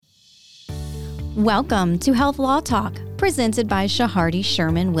Welcome to Health Law Talk, presented by Shahardi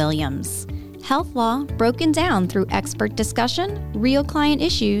Sherman Williams. Health law broken down through expert discussion, real client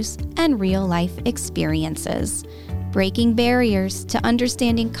issues, and real-life experiences. Breaking barriers to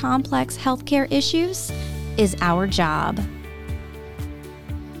understanding complex healthcare issues is our job.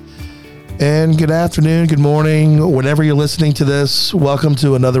 And good afternoon, good morning, whenever you're listening to this. Welcome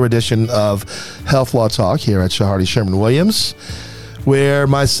to another edition of Health Law Talk here at Shahardi Sherman Williams, where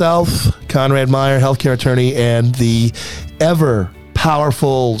myself, Conrad Meyer, healthcare attorney, and the ever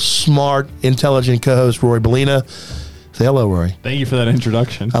powerful, smart, intelligent co-host, Rory Bellina. Say hello, Rory. Thank you for that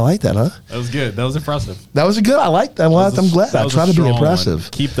introduction. I like that, huh? That was good. That was impressive. That was a good. I like that. I'm glad. I try to be impressive.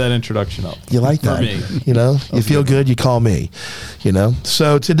 One. Keep that introduction up. You like that? For me. You know, you feel good, you call me. You know.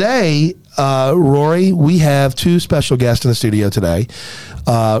 So today, Rory, we have two special guests in the studio today.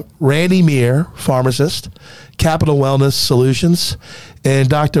 Randy Meir, pharmacist, Capital Wellness Solutions, and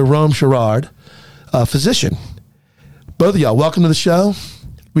Dr. Rome Sherrard, physician. Both of y'all, welcome to the show.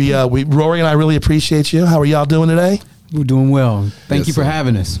 Rory and I really appreciate you. How are y'all doing today? We're doing well. Thank you for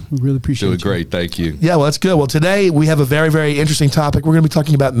having us. We really appreciate it. Doing great. Thank you. Yeah, well, that's good. Well, today we have a very, very interesting topic. We're going to be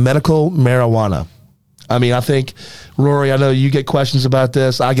talking about medical marijuana. I mean, I think, Rory, I know you get questions about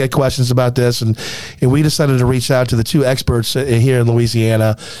this. I get questions about this. And we decided to reach out to the two experts here in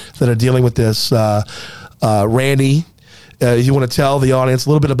Louisiana that are dealing with this. Randy, if you want to tell the audience a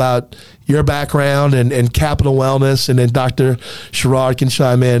little bit about your background and Capital Wellness, and then Dr. Sherrard can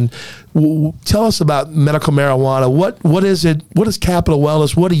chime in. Tell us about medical marijuana. What is it? What is Capital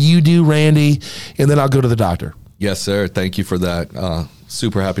Wellness? What do you do, Randy? And then I'll go to the doctor. Yes, sir. Thank you for that.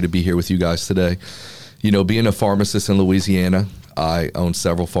 Super happy to be here with you guys today. You know, being a pharmacist in Louisiana, I own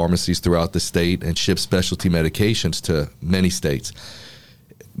several pharmacies throughout the state and ship specialty medications to many states.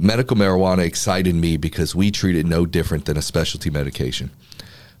 Medical marijuana excited me because we treat it no different than a specialty medication.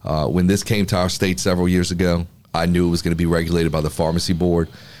 When this came to our state several years ago, I knew it was going to be regulated by the pharmacy board.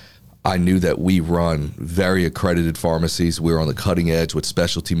 I knew that we run very accredited pharmacies. We're on the cutting edge with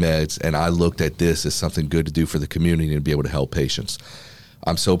specialty meds, and I looked at this as something good to do for the community and be able to help patients.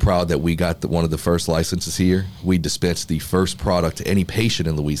 I'm so proud that we got one of the first licenses here. We dispensed the first product to any patient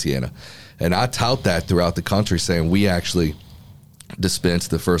in Louisiana. And I tout that throughout the country, saying we actually dispensed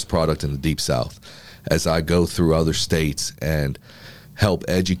the first product in the Deep South, as I go through other states and help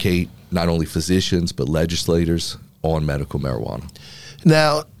educate not only physicians but legislators on medical marijuana.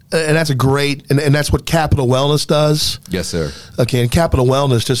 Now, and that's a great, and that's what Capital Wellness does? Yes, sir. Okay, and Capital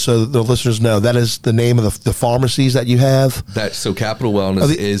Wellness, just so the listeners know, that is the name of the pharmacies that you have? So Capital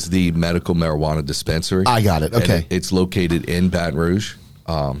Wellness is the medical marijuana dispensary. I got it, okay. It's located in Baton Rouge.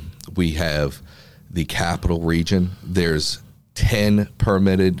 We have the Capital region. There's 10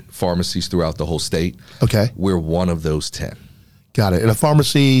 permitted pharmacies throughout the whole state. Okay. We're one of those 10. Got it. And a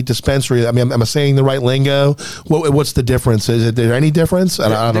pharmacy dispensary, I mean, am I saying the right lingo? What's the difference? Is there any difference? I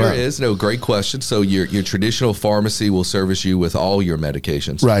don't know. There is. No, great question. So your traditional pharmacy will service you with all your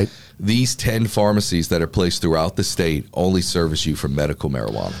medications. Right. These 10 pharmacies that are placed throughout the state only service you for medical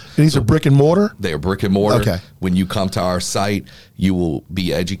marijuana. And these are brick and mortar? They are brick and mortar. Okay. When you come to our site, you will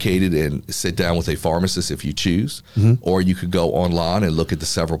be educated and sit down with a pharmacist if you choose, or you could go online and look at the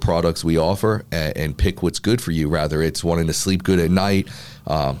several products we offer and pick what's good for you, rather it's wanting to sleep good at night,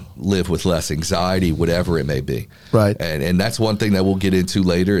 live with less anxiety, whatever it may be. Right. And that's one thing that we'll get into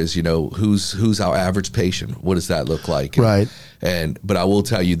later is, you know, who's our average patient? What does that look like? Right. But I will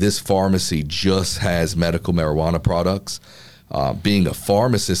tell you, this pharmacy just has medical marijuana products. Being a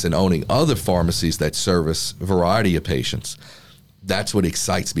pharmacist and owning other pharmacies that service a variety of patients, that's what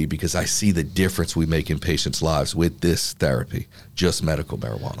excites me, because I see the difference we make in patients' lives with this therapy, just medical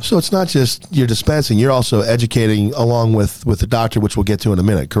marijuana. So it's not just you're dispensing, you're also educating along with the doctor, which we'll get to in a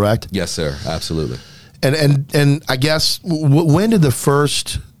minute, correct? Yes, sir. Absolutely. And I guess, when did the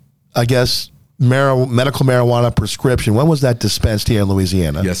first, medical marijuana prescription, when was that dispensed here in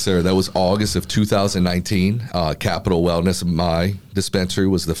Louisiana? Yes, sir. That was August of 2019. Capital Wellness, my dispensary,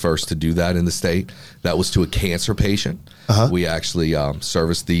 was the first to do that in the state. That was to a cancer patient. We actually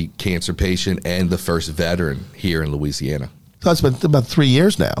serviced the cancer patient and the first veteran here in Louisiana. So it's been about 3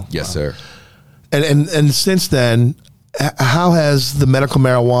 years now. Yes, sir. And since then, how has the medical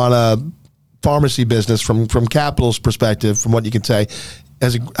marijuana pharmacy business, from Capital's perspective, from what you can say,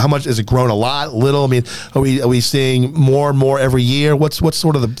 how much has it grown? A lot, little? I mean, are we seeing more and more every year? What's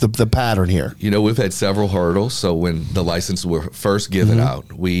sort of the pattern here? You know, we've had several hurdles. So when the licenses were first given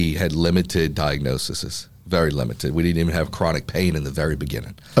out, we had limited diagnoses, very limited. We didn't even have chronic pain in the very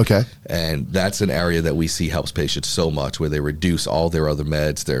beginning. Okay. And that's an area that we see helps patients so much, where they reduce all their other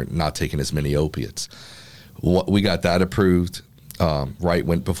meds. They're not taking as many opiates. We got that approved.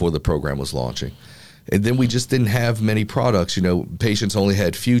 right before the program was launching. And then we just didn't have many products. Patients only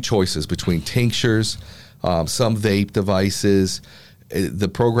had few choices between tinctures, some vape devices. The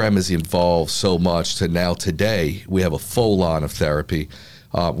program has evolved so much to now today we have a full line of therapy.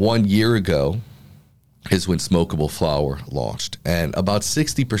 1 year ago is when smokable flower launched. And about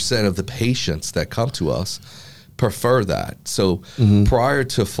 60% of the patients that come to us prefer that. So prior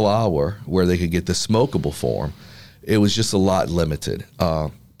to flower, where they could get the smokable form, it was just a lot limited.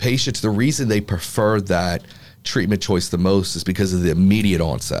 Patients, the reason they prefer that treatment choice the most is because of the immediate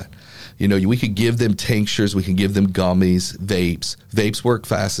onset. We could give them tinctures, we can give them gummies, vapes. Vapes work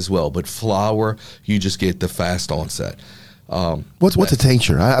fast as well, but flower, you just get the fast onset. What's a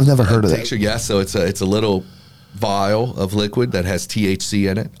tincture? I've never heard of that. Tincture, yeah. So it's a little vial of liquid that has THC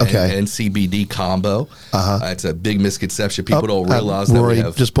in it, okay, and CBD combo. It's a big misconception. People don't realize that Rory we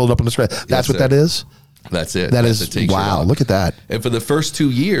have just pulled up on the screen. That's what that is. That's it. That's a tincture. Wow, look at that. And for the first 2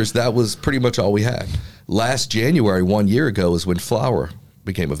 years, that was pretty much all we had. Last January, 1 year ago, is when flower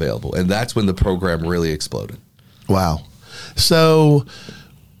became available, and that's when the program really exploded. Wow. So,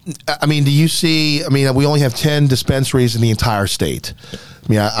 do you see, we only have 10 dispensaries in the entire state.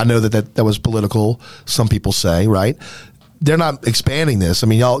 I know that was political, some people say, right? They're not expanding this.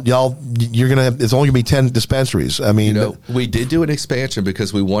 You're going to have, it's only going to be 10 dispensaries. We did do an expansion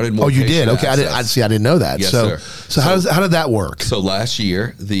because we wanted more. Oh, you did? Okay. Access. I didn't know that. Yes, so, sir. So how did that work? So last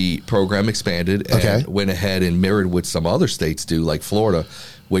year, the program expanded and went ahead and mirrored what some other states do, like Florida,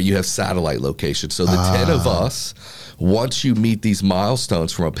 where you have satellite locations. So the 10 of us, once you meet these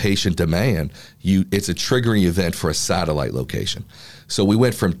milestones from a patient demand, it's a triggering event for a satellite location. So we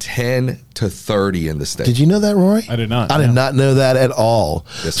went from 10 to 30 in the state. Did you know that, Rory? I did not. I did not know that at all.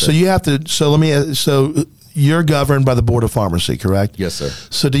 Yes, sir. So you have to. So you're governed by the Board of Pharmacy, correct? Yes, sir.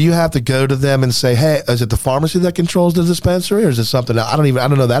 So do you have to go to them and say, "Hey, is it the pharmacy that controls the dispensary, or is it something else?" I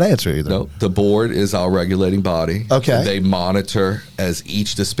don't know that answer either. No, the board is our regulating body. Okay. They monitor as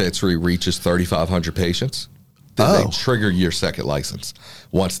each dispensary reaches 3,500 patients. Then they trigger your second license.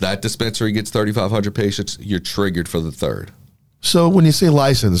 Once that dispensary gets 3,500 patients, you're triggered for the third. So when you say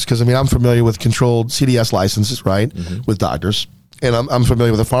license, because I'm familiar with controlled CDS licenses, right, with doctors, and I'm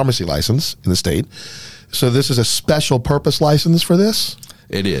familiar with a pharmacy license in the state. So this is a special purpose license for this?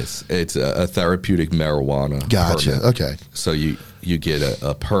 It is. It's a therapeutic marijuana Gotcha. permit. Okay. So you get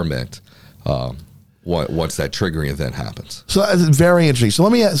a permit once that triggering event happens. So that's very interesting. So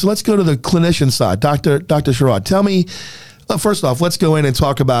let's go to the clinician side, Dr. Sherrod. Tell me. First off, let's go in and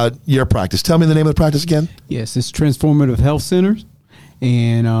talk about your practice. Tell me the name of the practice again. Yes, it's Transformative Health Centers,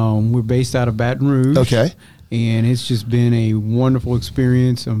 and we're based out of Baton Rouge. Okay. And it's just been a wonderful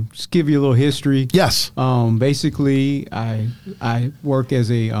experience. Just give you a little history. Yes. Basically, I work as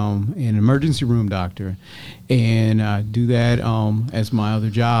an emergency room doctor, and I do that as my other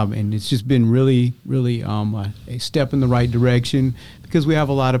job. And it's just been really, really a step in the right direction because we have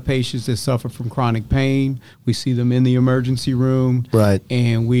a lot of patients that suffer from chronic pain. We see them in the emergency room. Right.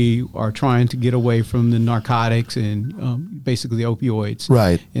 And we are trying to get away from the narcotics and basically the opioids.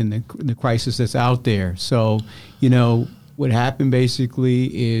 Right. And the crisis that's out there. So, what happened basically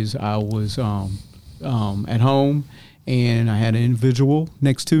is I was at home and I had an individual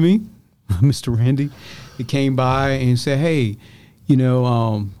next to me, Mr. Randy. He came by and said, "Hey,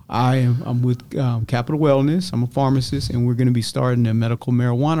 I'm with Capital Wellness. I'm a pharmacist, and we're going to be starting a medical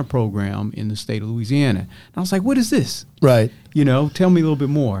marijuana program in the state of Louisiana." And I was like, "What is this?" Right. Tell me a little bit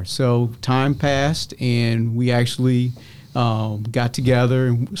more. So time passed, and we actually got together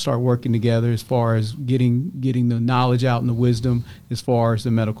and started working together as far as getting the knowledge out and the wisdom as far as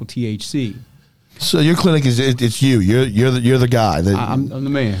the medical THC. So your clinic it's you. You're the guy. I'm the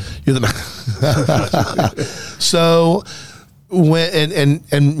man. You're the man. So when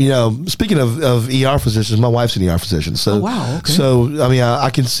speaking of ER physicians, my wife's an ER physician. So wow. Okay. So I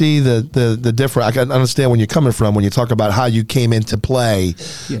can see the difference. I can understand when you're coming from when you talk about how you came into play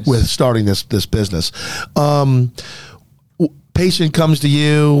with starting this business. Patient comes to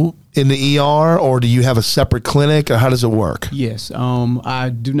you in the ER, or do you have a separate clinic, or how does it work? Yes. I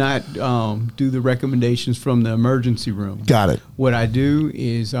do not do the recommendations from the emergency room. Got it. What I do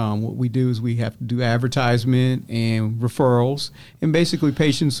is what we do is we have to do advertisement and referrals, and basically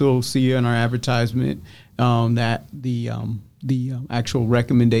patients will see in our advertisement that the actual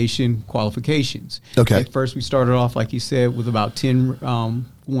recommendation qualifications. Okay. At first, we started off, like you said, with about 10.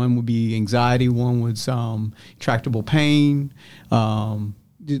 One would be anxiety. One was tractable pain.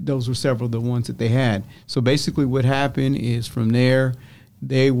 Those were several of the ones that they had. So basically what happened is from there,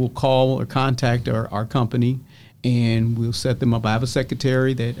 they will call or contact our company, and we'll set them up. I have a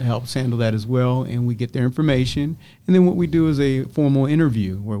secretary that helps handle that as well, and we get their information. And then what we do is a formal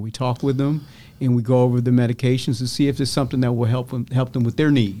interview where we talk with them and we go over the medications to see if there's something that will help them with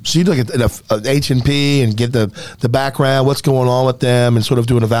their needs. So you look at H&P and get the background, what's going on with them, and sort of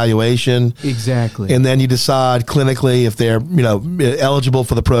do an evaluation. Exactly. And then you decide clinically if they're eligible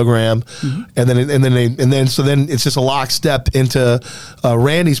for the program, and then so then it's just a lockstep into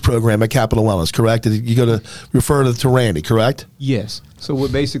Randy's program at Capital Wellness. Correct? You go to refer to Randy. Correct? Yes. So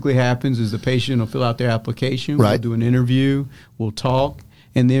what basically happens is the patient will fill out their application. Right. We'll do an interview. We'll talk.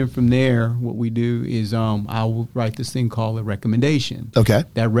 And then from there, what we do is I will write this thing called a recommendation. Okay.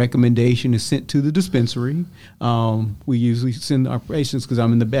 That recommendation is sent to the dispensary. We usually send our patients, because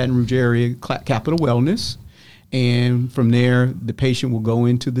I'm in the Baton Rouge area, Capital Wellness. And from there, the patient will go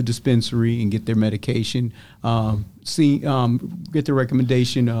into the dispensary and get their medication, get their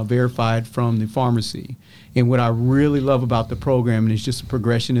recommendation verified from the pharmacy. And what I really love about the program, and it's just a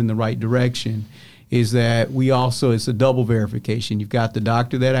progression in the right direction, is that we also, it's a double verification. You've got the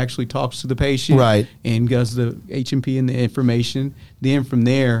doctor that actually talks to the patient, right, and does the H&P and the information. Then from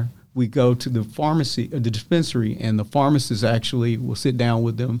there, we go to the pharmacy, the dispensary, and the pharmacist actually will sit down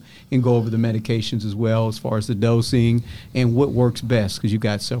with them and go over the medications as well, as far as the dosing and what works best, because you've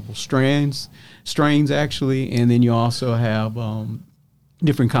got several strains actually, and then you also have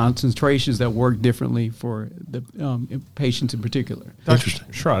different concentrations that work differently for the patients in particular. Interesting.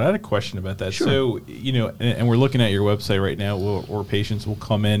 Sherrod, I had a question about that. Sure. So, and we're looking at your website right now, or patients will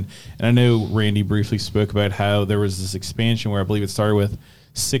come in, and I know Randy briefly spoke about how there was this expansion where I believe it started with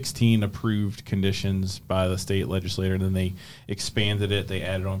 16 approved conditions by the state legislator, and then they expanded it. They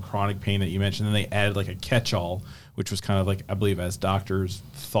added on chronic pain that you mentioned, and then they added like a catch-all, which was kind of like, I believe, as doctors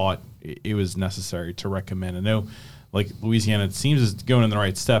thought it was necessary to recommend. I know, like Louisiana, it seems is going in the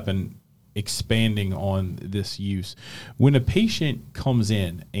right step and expanding on this use. When a patient comes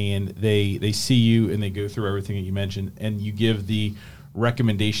in and they see you and they go through everything that you mentioned and you give the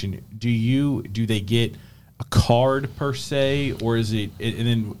recommendation, do they get a card per se, or is it,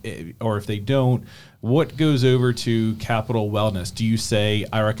 and then, or if they don't, what goes over to Capital Wellness? Do you say,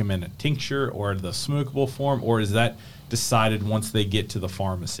 I recommend a tincture or the smokable form, or is that decided once they get to the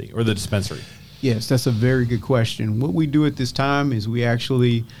pharmacy or the dispensary? Yes, that's a very good question. What we do at this time is we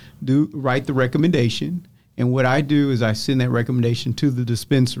actually write the recommendation, and what I do is I send that recommendation to the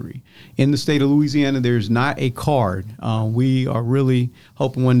dispensary. In the state of Louisiana, there's not a card. We are really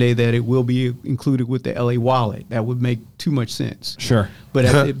hoping one day that it will be included with the LA wallet. That would make too much sense. Sure.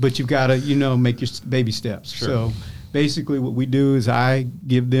 But you've got to, make your baby steps. Sure. So basically what we do is I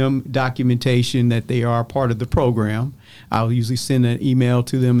give them documentation that they are part of the program. I'll usually send an email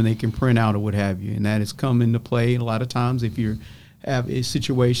to them and they can print out or what have you. And that has come into play a lot of times. If you have a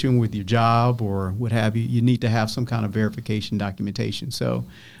situation with your job or what have you, you need to have some kind of verification documentation. So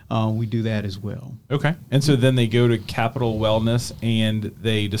we do that as well. Okay. And so then they go to Capital Wellness and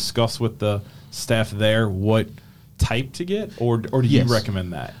they discuss with the staff there what type to get, or do you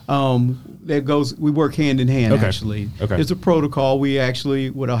recommend that? We work hand in hand, okay. actually. Okay. There's a protocol.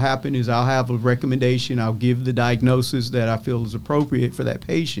 What'll happen is I'll have a recommendation. I'll give the diagnosis that I feel is appropriate for that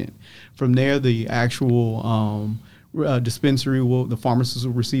patient. From there, the actual the pharmacist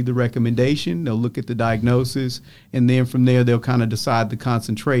will receive the recommendation. They'll look at the diagnosis, and then from there they'll kind of decide the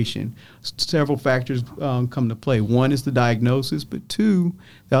concentration. Several factors come to play. One is the diagnosis, but two,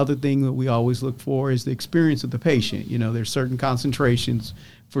 the other thing that we always look for is the experience of the patient. There's certain concentrations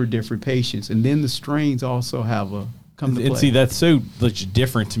for different patients, and then the strains also have come to play. And see, that's so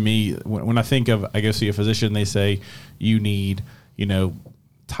different to me. When I think of, I go see a physician, they say you need,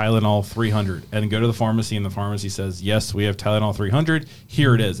 Tylenol 300, and go to the pharmacy, and the pharmacy says, yes, we have Tylenol 300,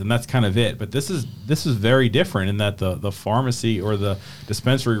 here it is, and that's kind of it. But this is very different in that the pharmacy or the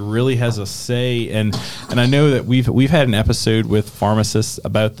dispensary really has a say, and I know that we've had an episode with pharmacists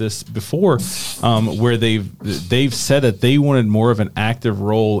about this before, where they've said that they wanted more of an active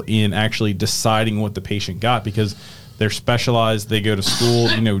role in actually deciding what the patient got, because they're specialized, they go to school,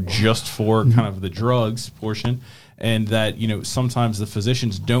 just for kind of the drugs portion. And that, sometimes the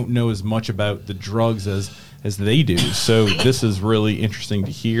physicians don't know as much about the drugs as they do. So this is really interesting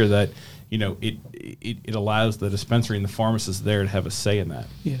to hear that, it allows the dispensary and the pharmacist there to have a say in that.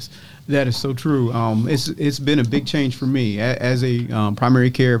 Yes, that is so true. It's been a big change for me as a primary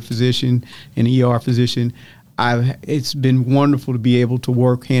care physician and ER physician. It's been wonderful to be able to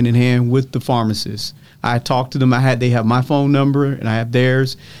work hand in hand with the pharmacists. I talk to them. They have my phone number and I have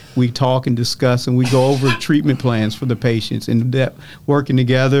theirs. We talk and discuss and we go over treatment plans for the patients, and that working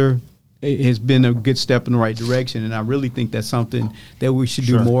together it has been a good step in the right direction, and I really think that's something that we should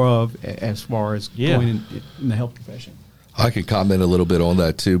do more of as far as going in the health profession. I could comment a little bit on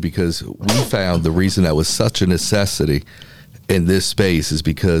that too, because we found the reason that was such a necessity in this space is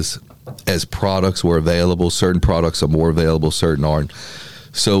because as products were available, certain products are more available, certain aren't.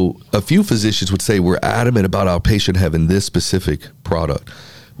 So a few physicians would say, we're adamant about our patient having this specific product.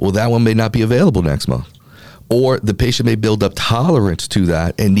 Well, that one may not be available next month. Or the patient may build up tolerance to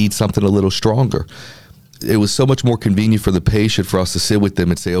that and need something a little stronger. It was so much more convenient for the patient for us to sit with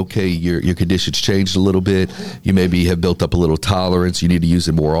them and say, okay, your condition's changed a little bit. You maybe have built up a little tolerance. You need to use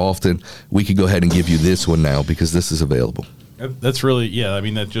it more often. We could go ahead and give you this one now because this is available. That's really, I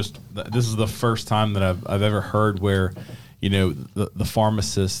mean, this is the first time that I've ever heard where, the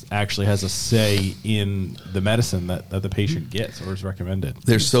pharmacist actually has a say in the medicine that the patient gets or is recommended.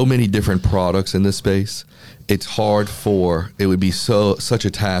 There's so many different products in this space. It's hard it would be such a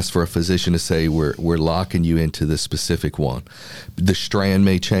task for a physician to say we're locking you into this specific one. The strand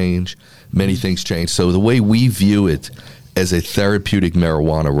may change, many things change. So the way we view it as a therapeutic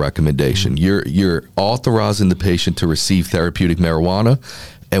marijuana recommendation, you're authorizing the patient to receive therapeutic marijuana.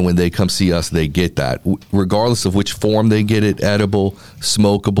 And when they come see us, they get that, regardless of which form they get it, edible,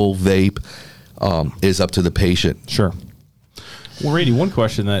 smokable, vape, is up to the patient. Sure. Well, Randy, one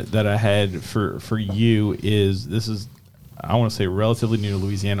question that I had for you is, this is, I want to say, relatively new to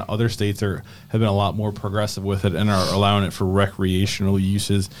Louisiana. Other states have been a lot more progressive with it and are allowing it for recreational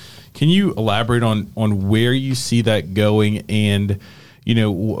uses. Can you elaborate on where you see that going, and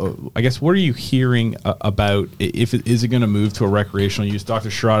I guess, what are you hearing about is it going to move to a recreational use? Dr.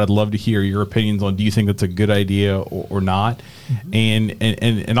 Sherrod, I'd love to hear your opinions on, do you think that's a good idea or not?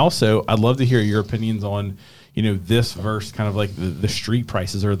 Mm-hmm. And also, I'd love to hear your opinions on, this versus kind of like the street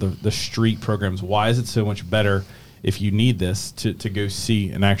prices or the street programs. Why is it so much better if you need this to go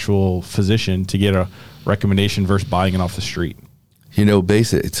see an actual physician to get a recommendation versus buying it off the street?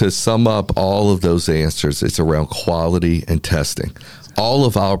 Basically, to sum up all of those answers, it's around quality and testing. All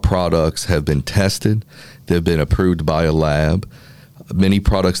of our products have been tested. They've been approved by a lab. Many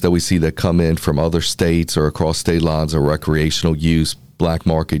products that we see that come in from other states or across state lines are recreational use, black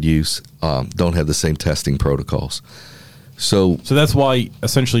market use, don't have the same testing protocols. So that's why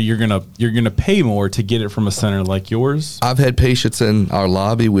essentially you're gonna pay more to get it from a center like yours. I've had patients in our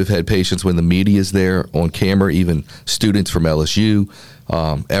lobby. We've had patients when the media is there on camera, even students from LSU,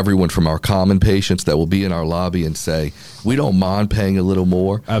 everyone from our common patients that will be in our lobby and say, we don't mind paying a little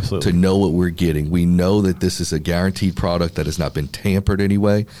more Absolutely. To know what we're getting. We know that this is a guaranteed product that has not been tampered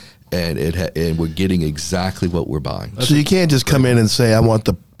anyway. And and we're getting exactly what we're buying. So you can't just come in and say, I want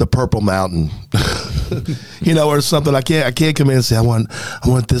the Purple Mountain, or something. I can't come in and say, I want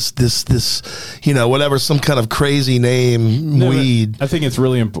this, whatever, some kind of crazy name weed. I think it's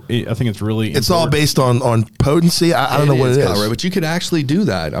really important. It's all based on potency. I don't know what it is. Conrad, but you can actually do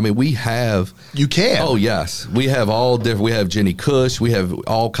that. I mean, we have. You can. Oh yes, we have all different. We have Jenny Kush. We have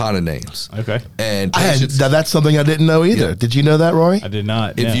all kind of names. Okay. And that's something I didn't know either. Yeah. Did you know that, Rory? I did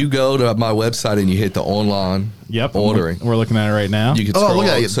not. If you go to my website and you hit the online ordering, we're looking at it right now. You can scroll. Look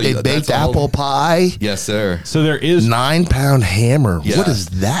at it. A baked apple pie. Yes, sir. So there is 9-pound hammer. Yeah. What is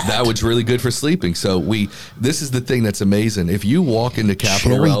that? That was really good for sleeping. So this is the thing that's amazing. If you walk into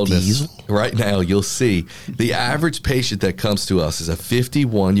Capital Cherry Wellness Diesel? right now, you'll see the average patient that comes to us is a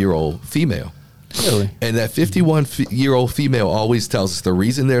 51-year-old female. Really? And that 51-year-old female always tells us the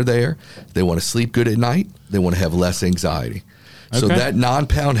reason they're there, they want to sleep good at night, they want to have less anxiety. So Okay. that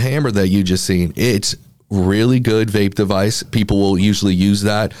 9-pound hammer that you just seen, it's really good vape device. People will usually use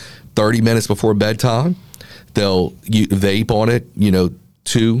that 30 minutes before bedtime. They'll vape on it,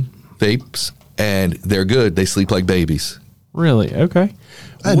 2 vapes, and they're good. They sleep like babies. Really? Okay.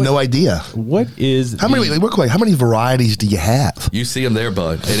 I had no idea. What is How many varieties do you have? You see them there,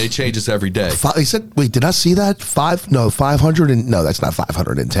 bud, and it changes every day. He said, wait, did I see that? 500 no, that's not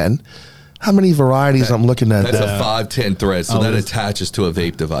 510. How many varieties I'm looking at? That's a 510 thread, so that attaches to a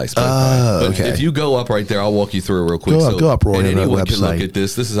vape device. But okay. if you go up right there, I'll walk you through it real quick. Go up, Roy, and on that anyone can look website. at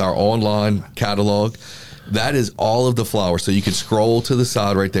this. This is our online catalog. That is all of the flowers. So you can scroll to the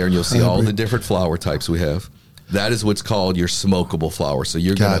side right there, and you'll see all the different flower types we have. That is what's called your smokable flower. So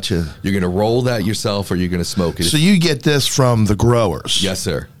you're gonna roll that yourself, or you're gonna smoke it. So you get this from the growers? Yes,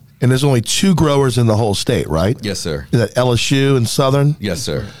 sir. And there's only 2 growers in the whole state, right? Yes, sir. Is that LSU and Southern? Yes,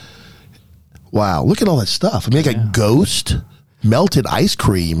 sir. Wow, look at all that stuff. I mean, I got Ghost, melted ice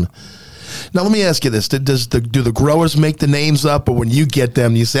cream. Now, let me ask you this. Do the growers make the names up, or when you get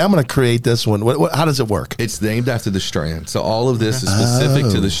them, you say, I'm going to create this one? How does it work? It's named after the strand. So all of this is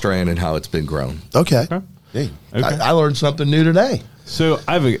specific to the strand and how it's been grown. Okay. Hey, Okay. I learned something new today. So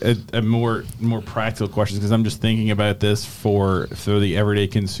I have a more practical question because I'm just thinking about this for the everyday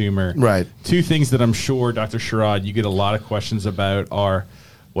consumer. Right. Two things that I'm sure, Dr. Sherrod, you get a lot of questions about are,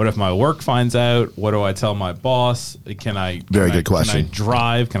 what if my work finds out? What do I tell my boss? Very good question. Can I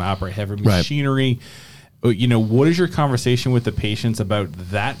drive? Can I operate heavy machinery? You know, what is your conversation with the patients about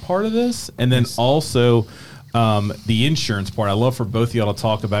that part of this? And then also the insurance part. I love for both of y'all to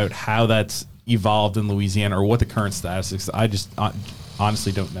talk about how that's evolved in Louisiana or what the current status is. I just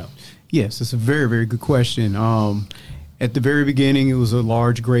honestly don't know. Yes, it's a very, very good question. At the very beginning, it was a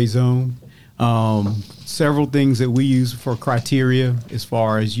large gray zone. Several things that we use for criteria as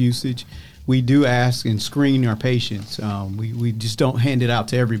far as usage. We do ask and screen our patients. We just don't hand it out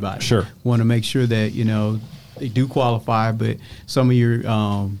to everybody. Sure. Want to make sure that, you know, they do qualify, but some of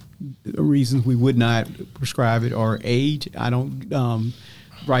your reasons we would not prescribe it are age. I don't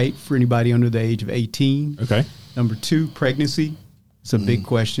write for anybody under the age of 18. Okay. Number 2, pregnancy. It's a big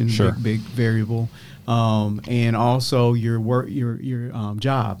question, Sure. big variable. And also your work, your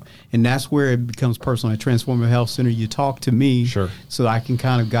job, and that's where it becomes personal. At Transformative Health Center, you talk to me, Sure. so I can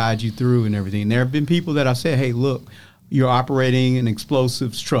kind of guide you through and everything. And there have been people that I said, "Hey, look, you're operating an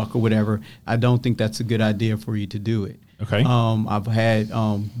explosives truck or whatever. I don't think that's a good idea for you to do it." Okay. I've had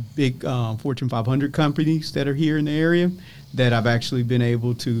big Fortune 500 companies that are here in the area that I've actually been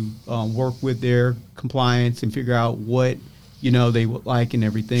able to work with their compliance and figure out what, you know, they would like and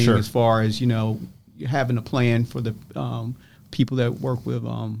everything, Sure. as far as, you know, having a plan for the people that work with,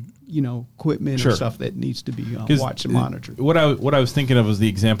 you know, equipment Sure. or stuff that needs to be 'Cause watched and monitored. What I was thinking of was the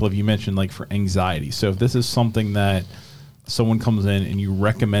example of you mentioned, like for anxiety. So if this is something that someone comes in and you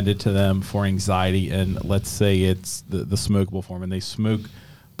recommend it to them for anxiety, and let's say it's the smokable form, and they smoke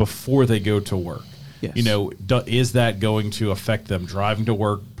before they go to work. Yes. You know, is that going to affect them driving to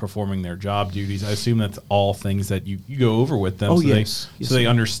work, performing their job duties? I assume that's all things that you go over with them. Oh, so yes. They, Yes, so they sir.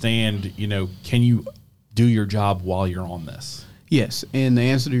 understand, you know, can you do your job while you're on this? Yes, and the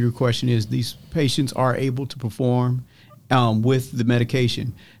answer to your question is these patients are able to perform with the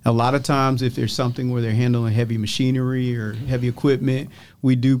medication. A lot of times, if there's something where they're handling heavy machinery or heavy equipment,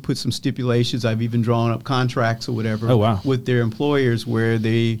 we do put some stipulations. I've even drawn up contracts or whatever Oh, wow. with their employers where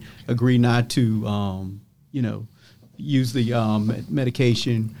they agree not to, you know, use the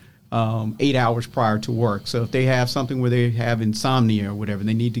medication 8 hours prior to work. So if they have something where they have insomnia or whatever,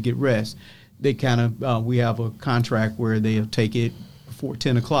 they need to get rest. They kind of we have a contract where they'll take it before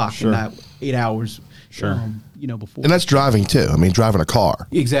 10 o'clock Sure. and not 8 hours. Sure. You know, before. And that's driving too. I mean, driving a car.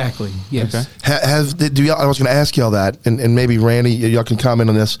 Exactly. Yes. Okay. Do y'all? I was going to ask y'all that, and maybe Randy, y'all can comment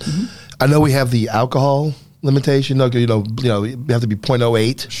on this. I know we have the alcohol limitation. You know, you have to be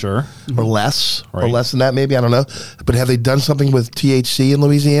 0.08 Sure. or less, or Right. less than that. Maybe, I don't know. But have they done something with THC in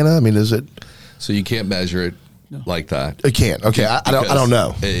Louisiana? I mean, is it? So you can't measure it like that. It can't. Okay, I don't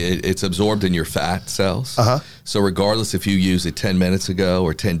know. It's absorbed in your fat cells. Uh-huh. So regardless if you use it 10 minutes ago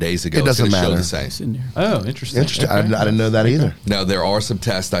or 10 days ago, It doesn't it's gonna show matter. the same. It's in there. Oh, interesting. Interesting. Okay. I didn't know that either. Now there are some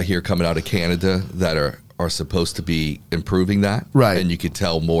tests I hear coming out of Canada that are supposed to be improving that, Right. And you could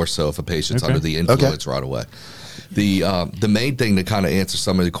tell more so if a patient's Okay. under the influence right away. The main thing to kind of answer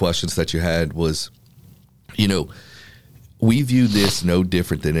some of the questions that you had was, you know, we view this no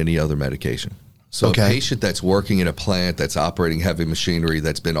different than any other medication. So Okay. a patient that's working in a plant that's operating heavy machinery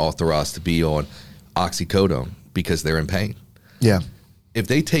that's been authorized to be on oxycodone because they're in pain. Yeah. If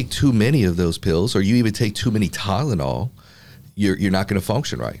they take too many of those pills, or you even take too many Tylenol, you're not going to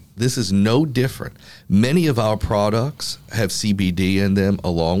function right. This is no different. Many of our products have CBD in them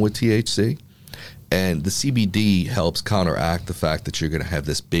along with THC, and the CBD helps counteract the fact that you're going to have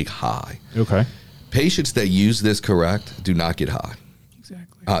this big high. Okay. Patients that use this correct do not get high.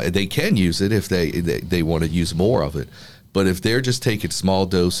 Exactly. They can use it if they want to use more of it, but if they're just taking small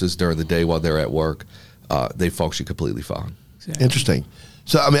doses during the day while they're at work, they function completely fine. Exactly. Interesting.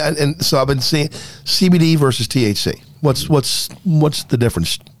 So I mean, and so I've been seeing CBD versus THC. What's the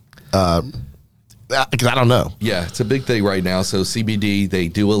difference? Because I don't know. Yeah, it's a big thing right now. So CBD, they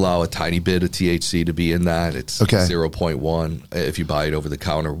do allow a tiny bit of THC to be in that. It's Okay. 0.1 if you buy it over the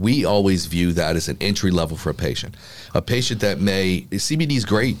counter. We always view that as an entry level for a patient. A patient that CBD is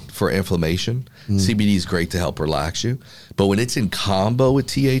great for inflammation. CBD is great to help relax you. But when it's in combo with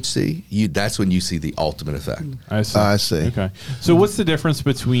THC, that's when you see the ultimate effect. I see. Okay. So what's the difference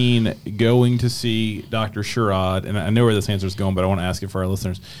between going to see Dr. Sherrod, and I know where this answer is going, but I want to ask it for our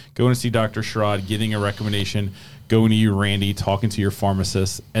listeners. Going to see Dr. Sherrod, getting a recommendation going to you, Randy, talking to your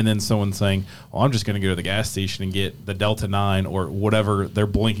pharmacist, and then someone saying, "Oh, I'm just going to go to the gas station and get the Delta 9 or whatever they're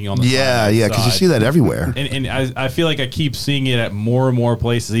blinking on the Yeah, because you see that everywhere. And I feel like I keep seeing it at more and more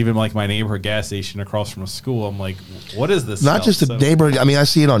places, even like my neighborhood gas station across from a school. I'm like, what is this? Not just the neighborhood. I mean, I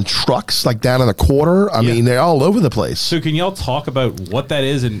see it on trucks like down in the quarter. I mean, they're all over the place. So can y'all talk about what that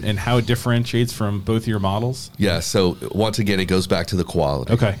is and how it differentiates from both of your models? Yeah. So once again, it goes back to the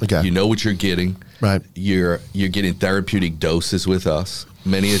quality. Okay. You know what you're getting. Right. You're getting therapeutic doses with us.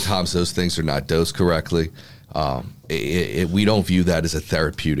 Many of the times those things are not dosed correctly. We don't view that as a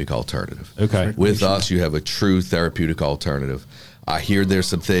therapeutic alternative. Okay. With us, you have a true therapeutic alternative. I hear there's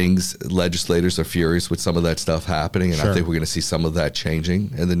some things, legislators are furious with some of that stuff happening, and I think we're going to see some of that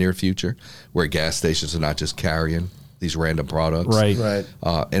changing in the near future, where gas stations are not just carrying these random products. Right.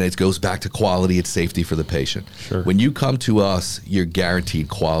 And it goes back to quality and safety for the patient. Sure. When you come to us, you're guaranteed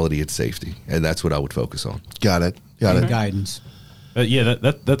quality and safety, and that's what I would focus on. Got it. Guidance. Yeah,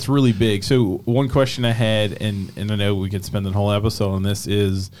 that's really big. So one question I had, and I know we could spend the whole episode on this,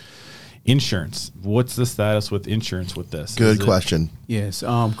 is insurance. What's the status with insurance with this? Good question. Yes.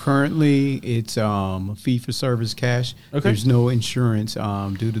 Currently, it's a fee-for-service cash. Okay. There's no insurance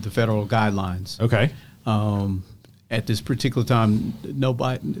due to the federal guidelines. Okay. At this particular time,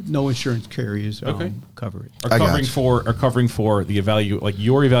 no insurance carriers Okay. cover it. Are covering for the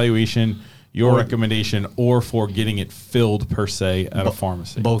your evaluation, your recommendation, or for getting it filled per se at a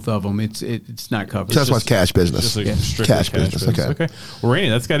pharmacy. Both of them. It's not covered. So that's why it's cash business. Just strictly Cash business. Okay. Well, Randy,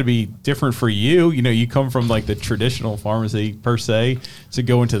 that's got to be different for you. You know, you come from like the traditional pharmacy per se to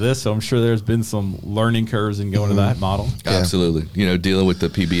go into this, so I'm sure there's been some learning curves in going to that model. Absolutely. You know, dealing with the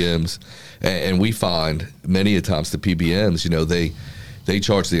PBMs, and we find many a times the PBMs, you know, they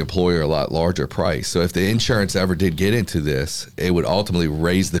charge the employer a lot larger price. So if the insurance ever did get into this, it would ultimately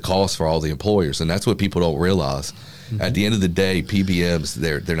raise the cost for all the employers, and that's what people don't realize. At the end of the day, PBMs,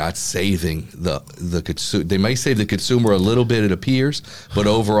 they're not saving the consumer. They may save the consumer a little bit, it appears, but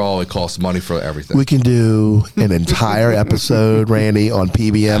overall it costs money for everything. We can do an entire episode, Randy, on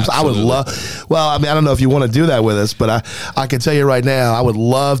PBMs. Absolutely. I would love. Well, I mean, I don't know if you want to do that with us, but I can tell you right now, I would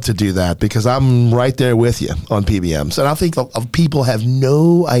love to do that because I'm right there with you on PBMs, and I think people have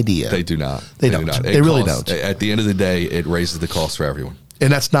no idea. They do not. They don't. They really don't. At the end of the day, it raises the cost for everyone.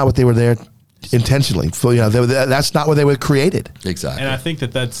 And that's not what they were there intentionally. You know, that's not what they were created. Exactly. And I think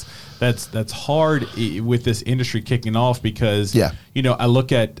that's hard with this industry kicking off because you know, I'm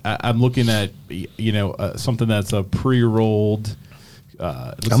looking at you know something that's a pre-rolled.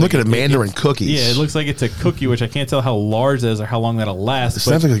 I'm looking at Mandarin cookies. Yeah, it looks like it's a cookie, which I can't tell how large it is or how long that'll last. It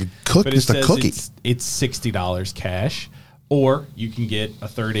sounds like it's a cookie. It's $60 cash, or you can get a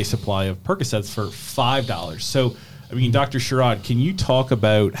 30-day supply of Percocets for $5. So, I mean, Dr. Sherrod, can you talk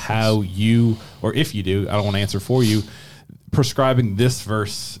about how you, or if you do, I don't want to answer for you, prescribing this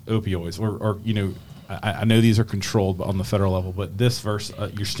versus opioids, or you know, I know these are controlled on the federal level, but this versus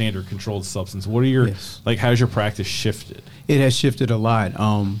your standard controlled substance. What are your how's your practice shifted? It has shifted a lot.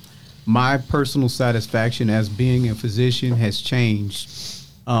 My personal satisfaction as being a physician has changed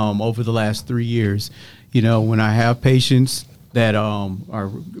over the last 3 years. You know, when I have patients that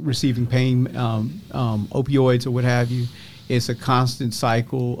are receiving pain opioids or what have you, it's a constant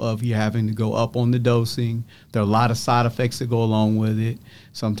cycle of you having to go up on the dosing. There are a lot of side effects that go along with it.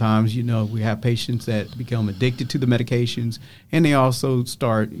 Sometimes, you know, we have patients that become addicted to the medications, and they also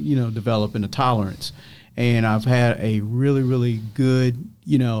start, you know, developing a tolerance. And I've had a really, really good,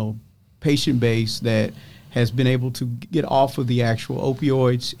 you know, patient base that has been able to get off of the actual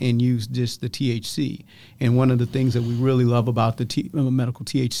opioids and use just the THC. And one of the things that we really love about the medical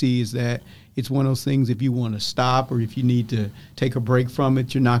THC is that it's one of those things, if you want to stop or if you need to take a break from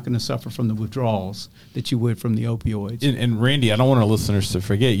it, you're not going to suffer from the withdrawals that you would from the opioids. And Randy, I don't want our listeners to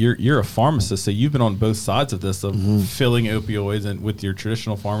forget, you're a pharmacist, so you've been on both sides of this, of filling opioids and with your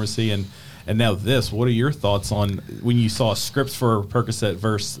traditional pharmacy and now this. What are your thoughts on when you saw scripts for Percocet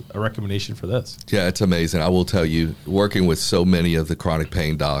versus a recommendation for this? Yeah, it's amazing. I will tell you, working with so many of the chronic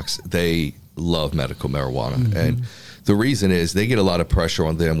pain docs, they love medical marijuana. And the reason is they get a lot of pressure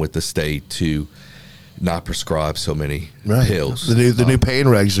on them with the state to not prescribe so many pills. The new pain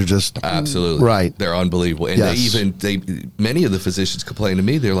regs are just absolutely right. They're unbelievable, and many of the physicians complain to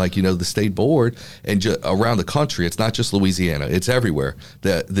me. They're like, you know, the state board and around the country, it's not just Louisiana, it's everywhere.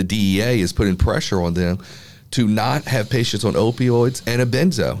 The DEA is putting pressure on them to not have patients on opioids and a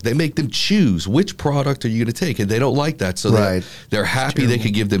benzo. They make them choose which product are you going to take, and they don't like that. So they're happy they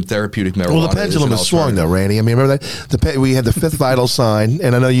could give them therapeutic marijuana. Well, the pendulum is swung, though, Randy. I mean, remember that we had the fifth vital sign,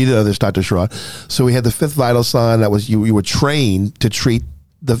 and I know you know this, Dr. Sherrod. So we had the fifth vital sign that was you were trained to treat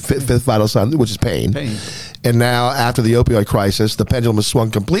the fifth vital sign, which is pain. And now, after the opioid crisis, the pendulum has swung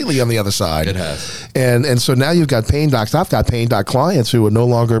completely on the other side. It has. And so now you've got pain docs. I've got pain doc clients who are no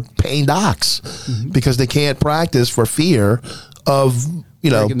longer pain docs because they can't practice for fear of,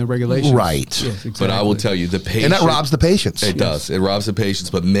 breaking the regulations. Right. Yes, exactly. But I will tell you, the patient... And that robs the patients. It does. It robs the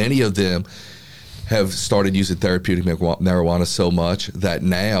patients. But many of them have started using therapeutic marijuana so much that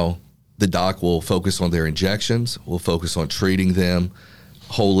now the doc will focus on their injections, will focus on treating them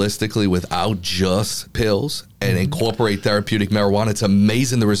holistically without just pills and incorporate therapeutic marijuana. It's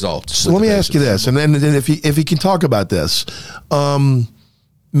amazing the results. So let me ask you this, and then if you can talk about this,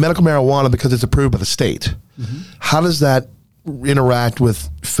 medical marijuana, because it's approved by the state, how does that interact with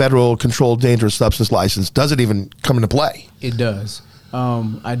federal controlled dangerous substance license? Does it even come into play? It does.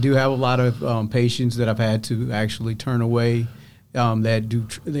 I do have a lot of patients that I've had to actually turn away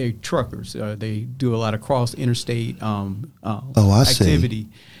that they're truckers. They do a lot of cross interstate activity.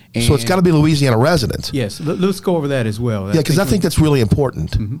 And so it's got to be Louisiana resident. Yes, let's go over that as well. Yeah, because I think that's really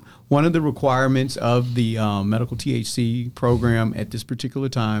important. One of the requirements of the medical THC program at this particular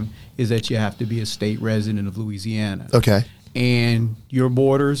time is that you have to be a state resident of Louisiana. Okay. And your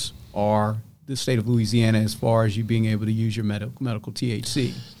borders are the state of Louisiana as far as you being able to use your medical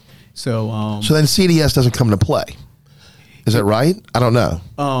THC. So then CDS doesn't come into play. Is that right? I don't know.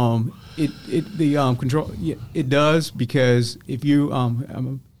 Control. Yeah, it does, because if you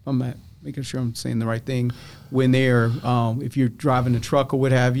I'm making sure I'm saying the right thing. When they're if you're driving a truck or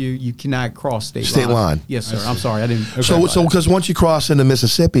what have you, you cannot cross state line. Yes, sir. I'm sorry, I didn't. So because once you cross into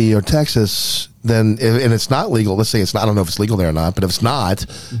Mississippi or Texas, then and it's not legal. Let's say it's not. I don't know if it's legal there or not. But if it's not,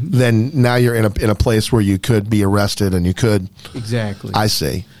 then now you're in a place where you could be arrested and you could. Exactly. I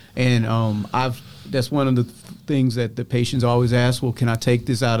see. And that's one of the things that the patients always ask, well, can I take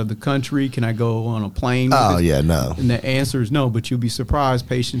this out of the country? Can I go on a plane? Oh, yeah, no. And the answer is no, but you'll be surprised.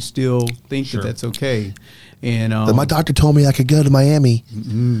 Patients still think that that's okay. And my doctor told me I could go to Miami.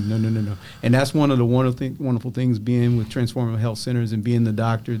 No. And that's one of the wonderful things being with Transformative Health Centers and being the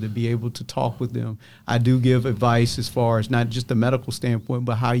doctor, to be able to talk with them. I do give advice as far as not just the medical standpoint,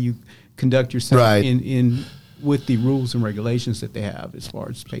 but how you conduct yourself in with the rules and regulations that they have as far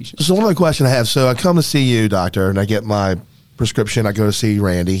as patients. So one other question I have. So I come to see you, doctor, and I get my prescription. I go to see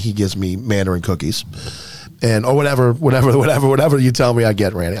Randy. He gives me Mandarin cookies. Or whatever you tell me I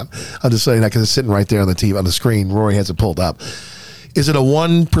get, Randy. I'm just saying that because it's sitting right there on the TV, on the screen. Rory has it pulled up. Is it a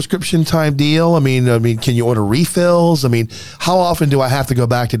one prescription time deal? I mean, can you order refills? I mean, how often do I have to go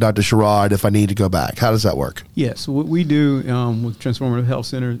back to Dr. Sherrod if I need to go back? How does that work? Yes, what we do with Transformative Health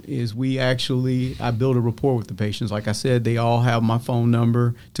Center is I build a rapport with the patients. Like I said, they all have my phone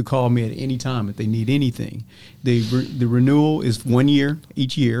number to call me at any time if they need anything. The renewal is 1 year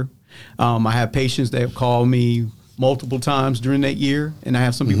each year. I have patients that call me multiple times during that year, and I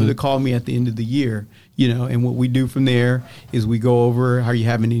have some people that call me at the end of the year. And what we do from there is we go over, are you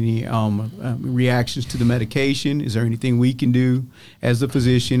having any reactions to the medication? Is there anything we can do as the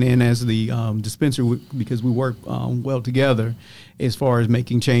physician and as the dispenser, because we work well together as far as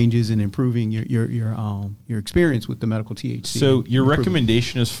making changes and improving your experience with the medical THC. So your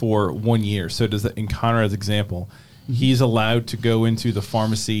recommendation is for 1 year. So does that, in Conrad's example, he's allowed to go into the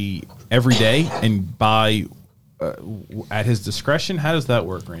pharmacy every day and buy at his discretion? How does that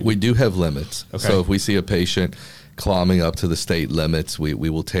work, Randy? We do have limits. Okay. So if we see a patient climbing up to the state limits, we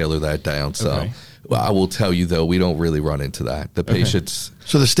will tailor that down. So Okay. I will tell you, though, we don't really run into that. The patients,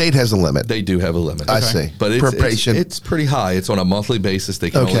 So the state has a limit. they do have a limit. I see. But Per patient. it's pretty high. It's on a monthly basis.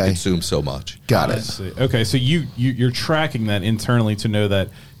 They can only consume so much. Got I it. see. Okay, so you're tracking that internally to know that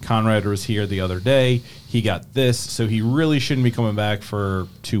Conrad was here the other day. He got this, so he really shouldn't be coming back for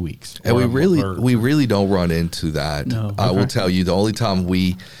 2 weeks. And we or really don't run into that. No. I will tell you, the only time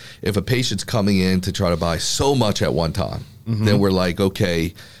if a patient's coming in to try to buy so much at one time, then we're like,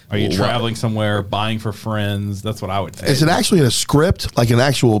 okay. Are you well, traveling somewhere, buying for friends? That's what I would say. Is it actually in a script, like an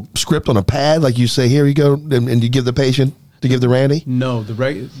actual script on a pad, like you say, here you go, and you give the patient to give to Randy? No,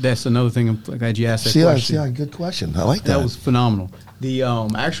 that's another thing. I'm glad you asked that question. Good question. I like that. That was phenomenal. The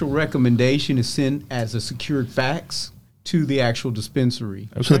actual recommendation is sent as a secured fax to the actual dispensary.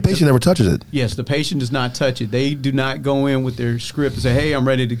 So the patient never touches it. Yes, the patient does not touch it. They do not go in with their script and say, hey, I'm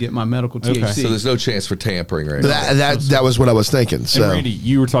ready to get my medical THC. So there's no chance for tampering right now. That was what I was thinking. So And Randy,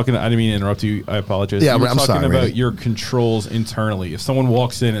 you were talking, I didn't mean to interrupt you, I apologize. Yeah, you were I'm talking sorry, about Randy. your controls internally. If someone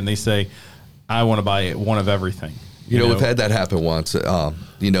walks in and they say, I want to buy one of everything, You know, we've had that happen once.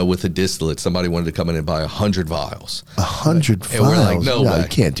 With a distillate, somebody wanted to come in and buy 100 vials. 100 vials? And we're like, no way. You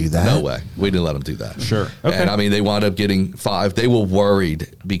can't do that. No way. We didn't let them do that. Sure. Okay. And I mean, they wound up getting 5. They were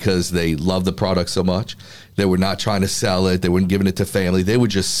worried because they love the product so much. They were not trying to sell it. They weren't giving it to family. They were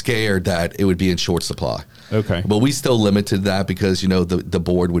just scared that it would be in short supply. Okay. But we still limited that because, the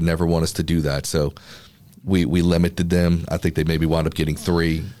board would never want us to do that. So we limited them. I think they maybe wound up getting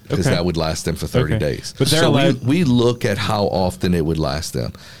 3 because that would last them for 30 days. But they're so allowed- we look at how often it would last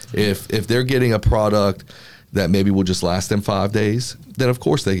them. If they're getting a product that maybe will just last them 5 days, then of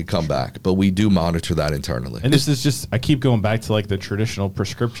course they could come back. But we do monitor that internally. And this is just, I keep going back to like the traditional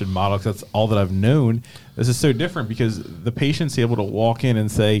prescription model because that's all that I've known. This is so different because the patient's able to walk in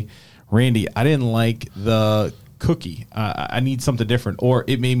and say, Randy, I didn't like the cookie. I need something different. Or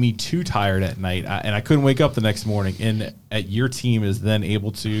it made me too tired at night and I couldn't wake up the next morning. And your team is then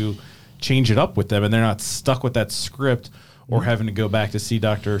able to change it up with them and they're not stuck with that script or having to go back to see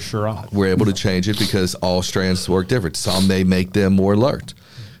Dr. Sherrod. We're able to change it because all strands work different. Some may make them more alert.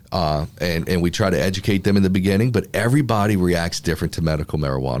 And we try to educate them in the beginning, but everybody reacts different to medical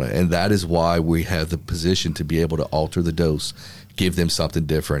marijuana. And that is why we have the position to be able to alter the dose, give them something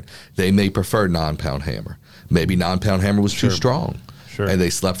different. They may prefer non-pound hammer. Maybe non-pound hammer was too strong. Sure. And they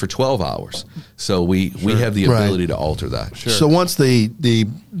slept for 12 hours. So we have the ability to alter that. Sure. So once it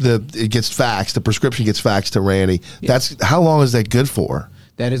gets faxed, the prescription gets faxed to Randy. That's how long is that good for?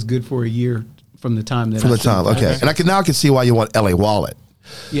 That is good for a year from the time that From the time, okay. And I can see why you want LA Wallet.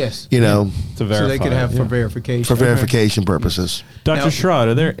 Yes. To verify, so they could have for verification. for verification purposes. Dr. Now- Sherrod,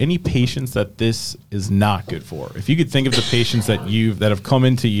 are there any patients that this is not good for? If you could think of the patients that have come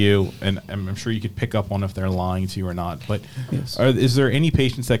into you, and I'm sure you could pick up on if they're lying to you or not, but Yes. is there any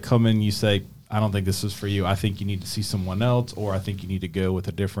patients that come in and you say, I don't think this is for you, I think you need to see someone else, or I think you need to go with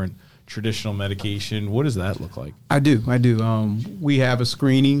a different traditional medication? What does that look like? I do. We have a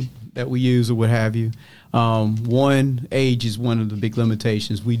screening that we use or what have you. One, age is one of the big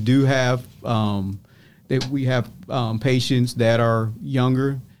limitations. We do have patients that are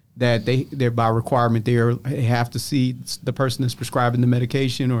younger that they're by requirement they have to see the person that's prescribing the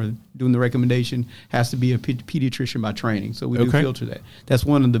medication or doing the recommendation has to be a pediatrician by training. So we do filter that. That's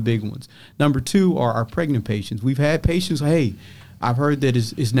one of the big ones. Number 2 are our pregnant patients. We've had patients, hey, I've heard that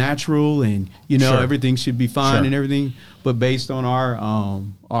it's natural and everything should be fine and everything, but based on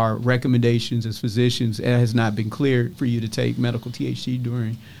our recommendations as physicians, it has not been cleared for you to take medical THC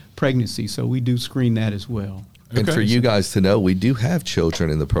during pregnancy. So we do screen that as well. And for you guys to know, we do have children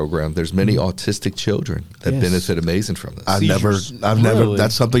in the program. There's many autistic children that benefit amazing from this. I've never. Really?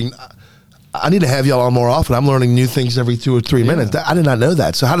 That's something. I need to have y'all on more often. I'm learning new things every 2 or 3 minutes. I did not know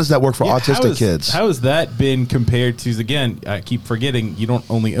that. So how does that work for autistic kids? How has that been compared to, again, I keep forgetting, you don't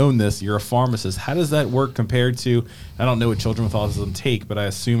only own this, you're a pharmacist. How does that work compared to, I don't know what children with autism take, but I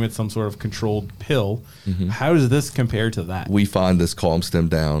assume it's some sort of controlled pill. How does this compare to that? We find this calms them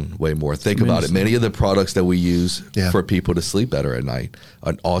down way more. Think about it. Many of the products that we use for people to sleep better at night,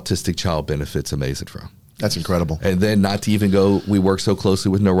 an autistic child benefits amazing from. That's incredible. And then not to even go, we work so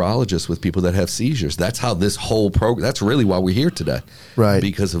closely with neurologists, with people that have seizures. That's how this whole program, that's really why we're here today. Right.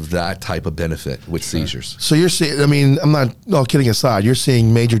 Because of that type of benefit with seizures. So you're seeing, I mean, I'm not, all kidding aside, you're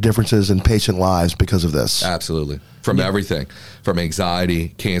seeing major differences in patient lives because of this. Absolutely. From everything, from anxiety,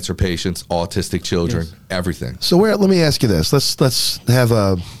 cancer patients, autistic children, everything. So let me ask you this. Let's have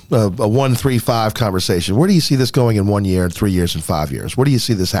a 1, 3, 5 conversation. Where do you see this going in 1 year, 3 years, and 5 years? Where do you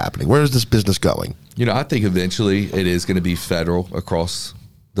see this happening? Where is this business going? I think eventually it is going to be federal across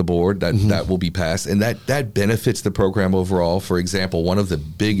the board that will be passed, and that benefits the program overall. For example, one of the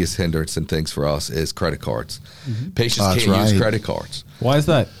biggest hindrance and things for us is credit cards. Patients can't use credit cards. Why is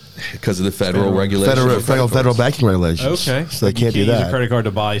that? Because of the federal regulation. Federal banking regulations. Okay. So they can't do use that. a credit card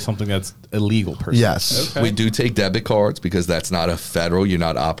to buy something that's illegal per se. Yes. Okay. We do take debit cards because that's not a federal. You're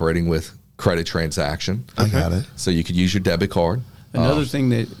not operating with credit transaction. I got it. So you could use your debit card. Another thing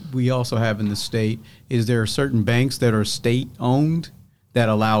that we also have in the state is there are certain banks that are state-owned that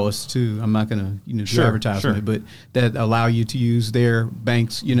allow us to, I'm not going to do advertisement, but that allow you to use their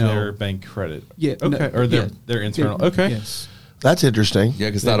banks, Their bank credit. Yeah. Okay. Or their internal. Okay. Yes. That's interesting. Yeah,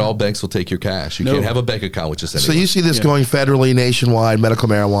 because not all banks will take your cash. You can't have a bank account with just anyone. So you see this going federally, nationwide, medical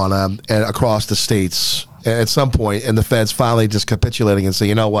marijuana, and across the states at some point, and the feds finally just capitulating and say,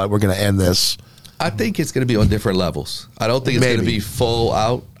 you know what, we're going to end this. I think it's going to be on different levels. I don't think it's going to be full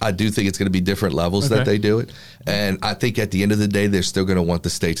out. I do think it's going to be different levels that they do it. And I think at the end of the day, they're still going to want the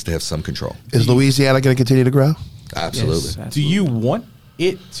states to have some control. Is Louisiana going to continue to grow? Absolutely. Yes, Do you want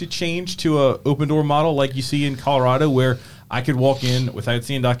it to change to a open door model like you see in Colorado, where I could walk in without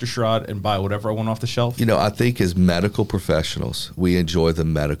seeing Dr. Sherrod and buy whatever I want off the shelf? You know, I think as medical professionals, we enjoy the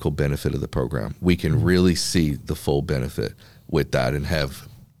medical benefit of the program. We can really see the full benefit with that and have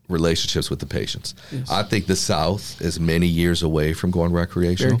relationships with the patients. Yes. I think the South is many years away from going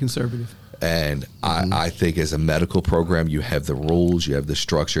recreational. Very conservative. And I think as a medical program, you have the rules, you have the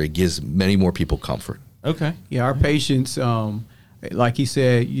structure. It gives many more people comfort. Okay. Yeah, our patients, like he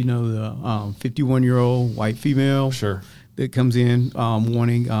said, you know, the 51-year-old white female Sure. that comes in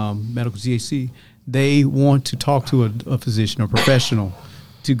wanting medical GHC, they want to talk to a physician or professional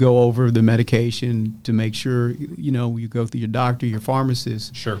to go over the medication to make sure, you know, you go through your doctor, your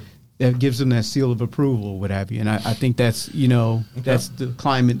pharmacist. Sure. That gives them that seal of approval, what have you. And I think that's, you know, that's the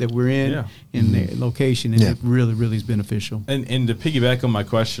climate that we're in the location, and it really, really is beneficial. And to piggyback on my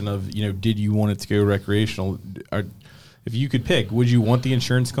question of, you know, did you want it to go recreational? If you could pick, would you want the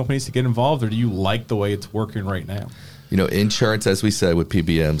insurance companies to get involved, or do you like the way it's working right now? You know, insurance, as we said with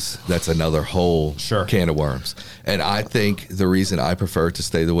PBMs, that's another whole can of worms. And I think the reason I prefer it to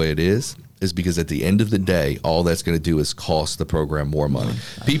stay the way it is because at the end of the day, all that's going to do is cost the program more money.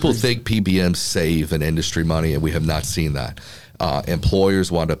 People think PBMs save an industry money, and we have not seen that.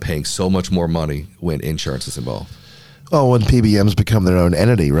 Employers wind up paying so much more money when insurance is involved. Oh, when PBMs become their own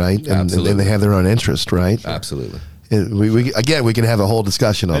entity, right? And they have their own interest, right? Absolutely. We can have a whole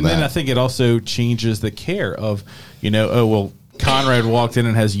discussion on that. And then I think it also changes the care of, you know, Conrad walked in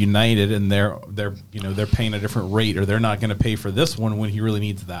and has United, and they're paying a different rate, or they're not going to pay for this one when he really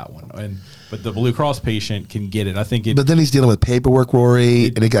needs that one. But the Blue Cross patient can get it. I think it. But then he's dealing with paperwork, Rory,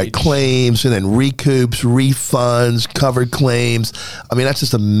 and he got claims, and then recoups, refunds, covered claims. I mean, that's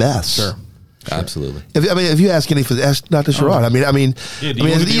just a mess. Sure. Absolutely. If you ask ask Dr. Sherrod.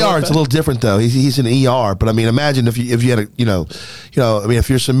 The ER it's a little different though. He's an ER, but I mean, imagine if you had if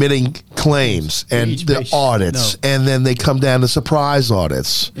you're submitting claims and the audits, and then they come down to surprise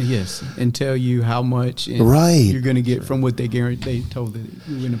audits. Yes, and tell you how much you're going to get from what they told that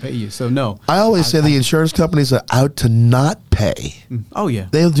we're going to pay you. So no, I always say the insurance companies are out to not pay. Oh yeah,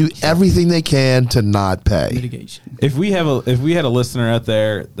 they'll do everything they can to not pay. Mitigation. If we had a listener out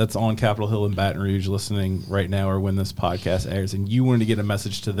there that's on Capitol Hill in Baton Rouge listening right now, or when this podcast airs, and you wanted to get a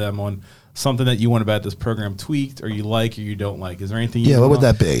message to them on something that you want about this program tweaked, or you like or you don't like, is there anything what would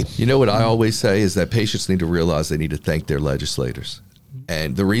that be? You know what I always say is that patients need to realize they need to thank their legislators.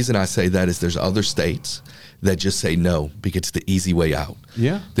 And the reason I say that is there's other states that just say no because it's the easy way out.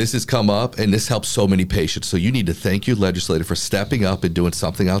 Yeah. This has come up, and this helps so many patients. So you need to thank your legislator for stepping up and doing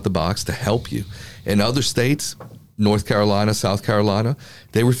something out the box to help you. In other states, North Carolina, South Carolina,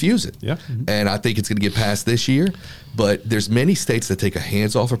 they refuse it. Yeah. And I think it's going to get passed this year. But there's many states that take a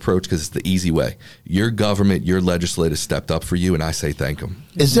hands-off approach because it's the easy way. Your government, your legislators stepped up for you, and I say thank them.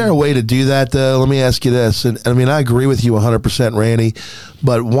 Is there a way to do that, though? Let me ask you this. And I mean, I agree with you 100%, Randy,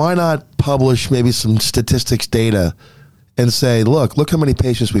 but why not publish maybe some statistics data and say, look how many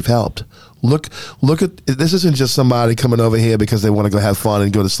patients we've helped. Look at, this isn't just somebody coming over here because they want to go have fun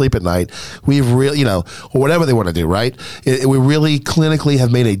and go to sleep at night. We've really, or whatever they want to do, right? We really clinically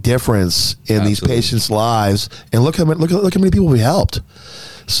have made a difference in these patients' lives. And look how many people we helped.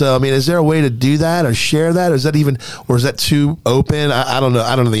 So, I mean, is there a way to do that or share that? Or is that too open? I don't know.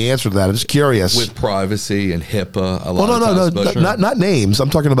 I don't know the answer to that. I'm just curious. With privacy and HIPAA, not names. I'm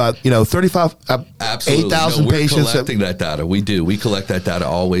talking about 8,000 patients. We're collecting that data. We do. We collect that data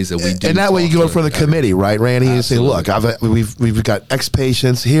always, and we do. And that way, you go in front of the committee, right, Randy? And say, look, we've got X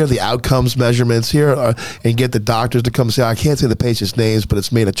patients. Here are the outcomes measurements. And get the doctors to come say, I can't say the patients' names, but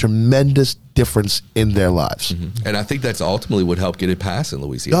it's made a tremendous difference in their lives. Mm-hmm. And I think that's ultimately what helped get it passed in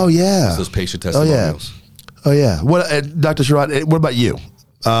Louisiana. Oh yeah, those patient testimonials. Oh yeah. What, Dr. Sherrod? What about you?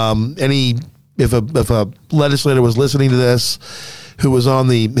 If a legislator was listening to this, who was on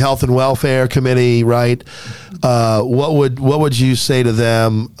the Health and Welfare Committee, right? What would you say to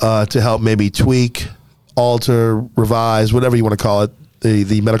them to help maybe tweak, alter, revise, whatever you want to call it,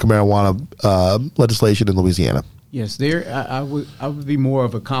 the medical marijuana legislation in Louisiana? Yes, I would be more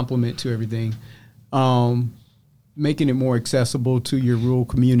of a compliment to everything. Making it more accessible to your rural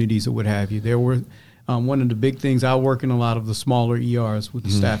communities or what have you. There were one of the big things. I work in a lot of the smaller ERs with the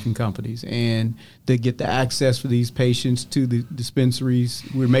staffing companies, and to get the access for these patients to the dispensaries.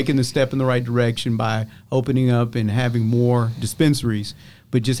 We're making the step in the right direction by opening up and having more dispensaries,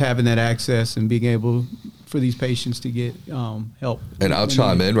 but just having that access and being able for these patients to get help. And I'll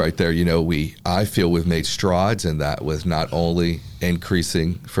chime in right there. I feel we've made strides in that with not only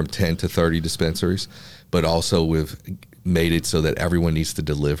increasing from 10 to 30 dispensaries, but also we've made it so that everyone needs to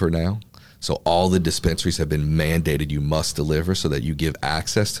deliver now. So all the dispensaries have been mandated you must deliver so that you give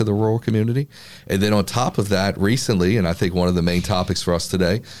access to the rural community. And then on top of that, recently, and I think one of the main topics for us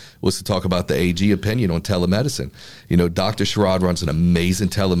today was to talk about the AG opinion on telemedicine. You know, Dr. Sherrod runs an amazing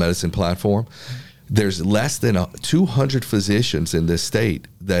telemedicine platform. There's less than 200 physicians in this state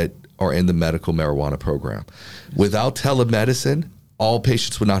that are in the medical marijuana program. Without telemedicine, all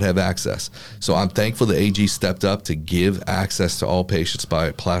patients would not have access. So I'm thankful the AG stepped up to give access to all patients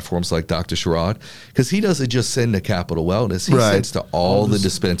by platforms like Dr. Sherrod, because he doesn't just send to Capital Wellness, he sends to all the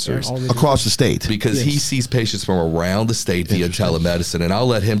dispensaries across the state, because he sees patients from around the state via telemedicine. And I'll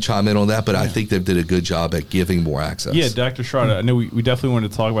let him chime in on that, but I think they did a good job at giving more access. Yeah, Dr. Sherrod, I know we definitely wanted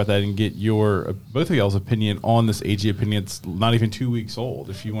to talk about that and get your both of y'all's opinion on this AG opinion. It's not even 2 weeks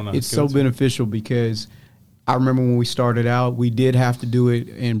old. If you want to, it's so beneficial because I remember when we started out, we did have to do it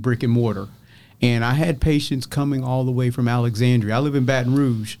in brick and mortar. And I had patients coming all the way from Alexandria. I live in Baton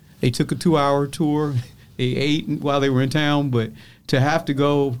Rouge. They took a 2-hour tour. They ate while they were in town, but to have to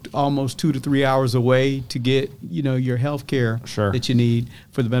go almost 2 to 3 hours away to get, you know, your health care that you need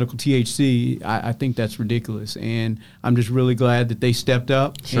for the medical THC, I think that's ridiculous. And I'm just really glad that they stepped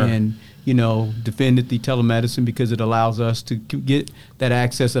up and, you know, defended the telemedicine, because it allows us to get that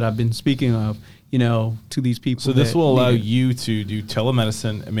access that I've been speaking of, you know, to these people. So this will allow you to do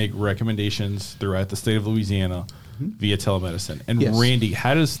telemedicine and make recommendations throughout the state of Louisiana via telemedicine. And Randy,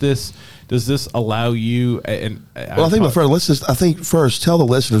 how does this allow you? And well, I think first tell the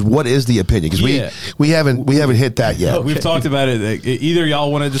listeners what is the opinion, because we haven't hit that yet. Okay. We've talked about it. Either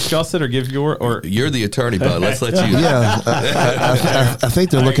y'all want to discuss it or give or you're the attorney, bud. Let's let you. Yeah, I think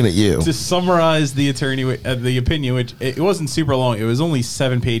they're looking at you to summarize the opinion, which it wasn't super long. It was only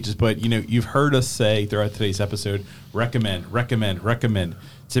 7 pages, but you know, you've heard us say throughout today's episode, recommend.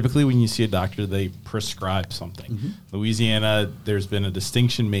 Typically, when you see a doctor, they prescribe something. Louisiana, there's been a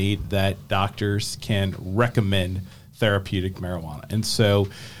distinction made that doctors can recommend therapeutic marijuana. And so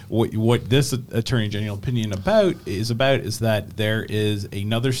what this Attorney General opinion is that there is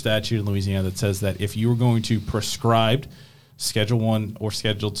another statute in Louisiana that says that if you were going to prescribe Schedule 1 or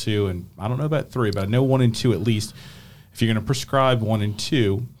Schedule 2, and I don't know about 3, but I know 1 and 2 at least, if you're going to prescribe 1 and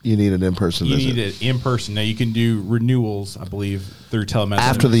 2, you need an in-person visit. You need it in person. Now, you can do renewals, I believe, through telemedicine.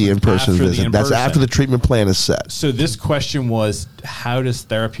 After the in-person visit. That's after the treatment plan is set. So this question was, how does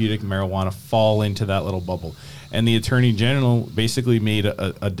therapeutic marijuana fall into that little bubble? And the Attorney General basically made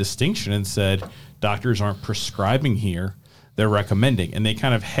a distinction and said, doctors aren't prescribing here, they're recommending. And they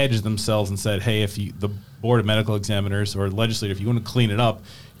kind of hedged themselves and said, hey, if the Board of Medical Examiners or legislature, if you want to clean it up,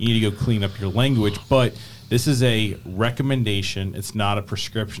 you need to go clean up your language. But this is a recommendation. It's not a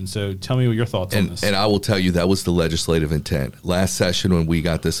prescription. So tell me what your thoughts on this. And I will tell you, that was the legislative intent. Last session when we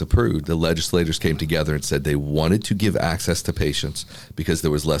got this approved, the legislators came together and said they wanted to give access to patients because there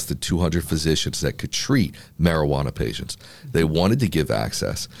was less than 200 physicians that could treat marijuana patients. They wanted to give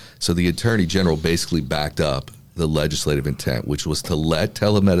access. So the Attorney General basically backed up the legislative intent, which was to let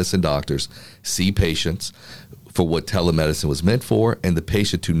telemedicine doctors see patients for what telemedicine was meant for, and the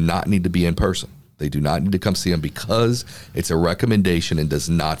patient do not need to be in person. They do not need to come see them because it's a recommendation and does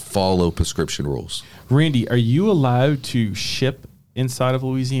not follow prescription rules. Randy, are you allowed to ship inside of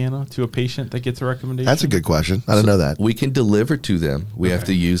Louisiana to a patient that gets a recommendation? That's a good question. I didn't know that. We can deliver to them. We have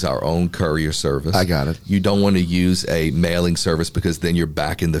to use our own courier service. I got it. You don't want to use a mailing service because then you're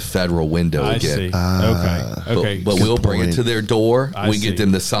back in the federal window again. I see. Okay. But we'll bring it to their door. We get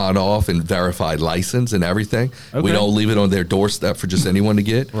them to sign off and verified license and everything. Okay. We don't leave it on their doorstep for just anyone to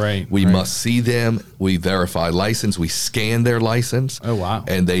get. We must see them. We verify license. We scan their license. Oh, wow.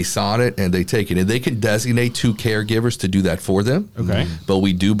 And they sign it and they take it. And they can designate 2 caregivers to do that for them. Okay. But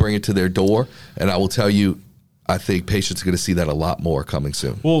we do bring it to their door. And I will tell you, I think patients are going to see that a lot more coming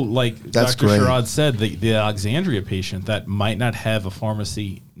soon. Well, like that's Dr. Sherrod said, the Alexandria patient that might not have a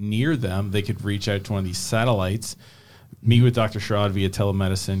pharmacy near them, they could reach out to one of these satellites, meet with Dr. Sherrod via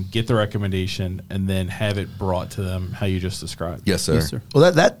telemedicine, get the recommendation, and then have it brought to them how you just described. Yes, sir. Yes, sir.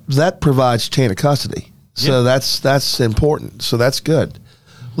 Well, that provides chain of custody. So that's important. So that's good.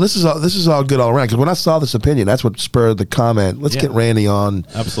 Well, this is all good all around, because when I saw this opinion, that's what spurred the comment. Let's get Randy on,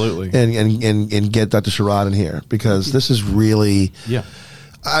 absolutely, and get Dr. Sherrod in here, because this is really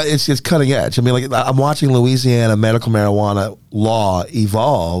it's cutting edge. I mean, like, I'm watching Louisiana medical marijuana law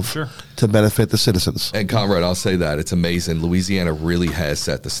evolve to benefit the citizens. And Conrad, I'll say that it's amazing. Louisiana really has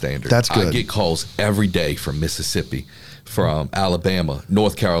set the standard. That's good. I get calls every day from Mississippi, from Alabama,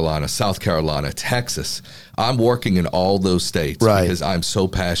 North Carolina, South Carolina, Texas. I'm working in all those states because I'm so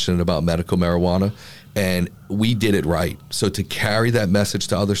passionate about medical marijuana, and we did it right. So to carry that message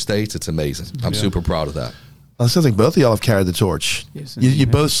to other states, it's amazing. I'm super proud of that. Well, it sounds like both of y'all have carried the torch. Yes, you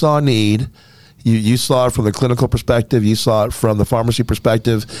indeed. both saw a need. You saw it from the clinical perspective. You saw it from the pharmacy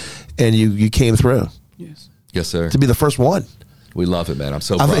perspective, and you came through Yes. Yes, sir. to be the first one. We love it, man. I'm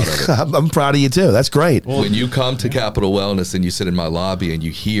so proud of it. I'm proud of you too. That's great. When you come to Capital Wellness and you sit in my lobby and you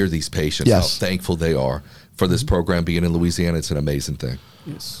hear these patients, Yes. how thankful they are for this program being in Louisiana, it's an amazing thing.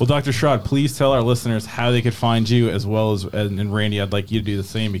 Yes. Well, Dr. Sherrod, please tell our listeners how they could find you, as well as, and Randy, I'd like you to do the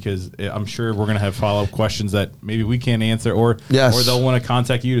same, because I'm sure we're going to have follow-up questions that maybe we can't answer, or they'll want to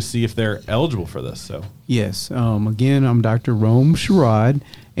contact you to see if they're eligible for this. So Yes. Again, I'm Dr. Rome Sherrod,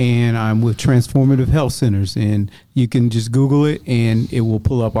 and I'm with Transformative Health Centers. And you can just Google it, and it will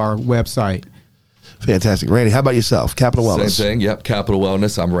pull up our website. Fantastic. Randy, how about yourself? Capital Wellness. Same thing. Yep. Capital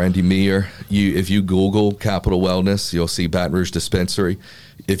Wellness. I'm Randy Meir. If you Google Capital Wellness, you'll see Baton Rouge Dispensary.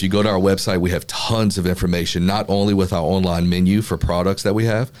 If you go to our website, we have tons of information, not only with our online menu for products that we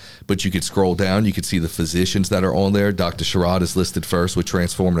have, but you could scroll down. You could see the physicians that are on there. Dr. Sherrod is listed first with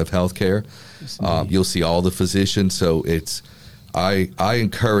Transformative Healthcare. You'll see all the physicians. So I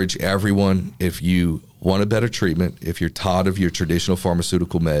encourage everyone, if you want a better treatment, if you're tired of your traditional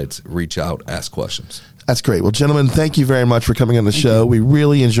pharmaceutical meds, reach out, ask questions. That's great. Well, gentlemen, thank you very much for coming on the show. We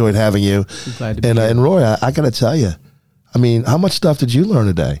really enjoyed having you. Glad to be here. And Roy, I got to tell you, I mean, how much stuff did you learn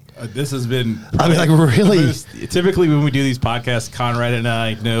today? this has been. I mean, like, really. Typically, when we do these podcasts, Conrad and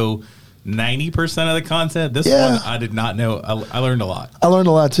I know 90% of the content. This Yeah. one, I did not know. I learned a lot. I learned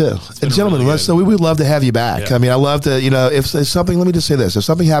a lot too. been And gentlemen, really so good. we would love to have you back. Yeah. I mean, I love to, if something, let me just say this, if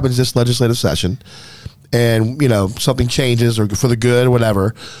something happens this legislative session and, something changes or for the good or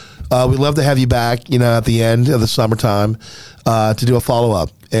whatever, we'd love to have you back, at the end of the summertime to do a follow-up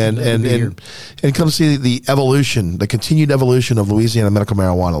and come see the evolution, the continued evolution of Louisiana medical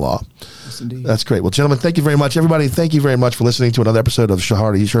marijuana law. Yes, indeed. That's great. Well, gentlemen, thank you very much. Everybody, thank you very much for listening to another episode of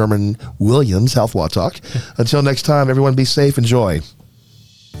Shahardi Sherman Williams Health Law Talk. Until next time, everyone be safe. Enjoy.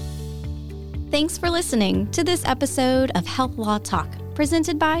 Thanks for listening to this episode of Health Law Talk,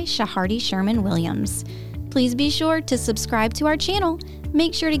 presented by Shahardi Sherman Williams. Please be sure to subscribe to our channel,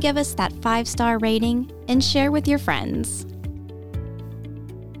 make sure to give us that 5-star rating, and share with your friends.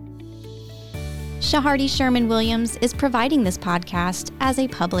 Shahardi Sherman Williams is providing this podcast as a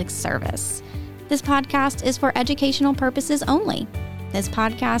public service. This podcast is for educational purposes only. This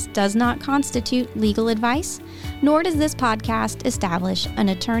podcast does not constitute legal advice, nor does this podcast establish an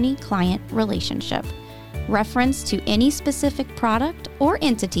attorney-client relationship. Reference to any specific product or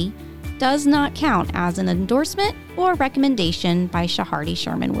entity does not count as an endorsement or recommendation by Shahardi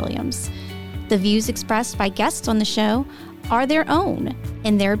Sherman Williams. The views expressed by guests on the show are their own,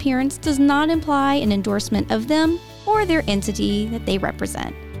 and their appearance does not imply an endorsement of them or their entity that they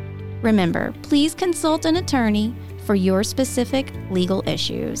represent. Remember, please consult an attorney for your specific legal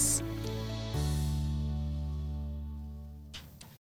issues.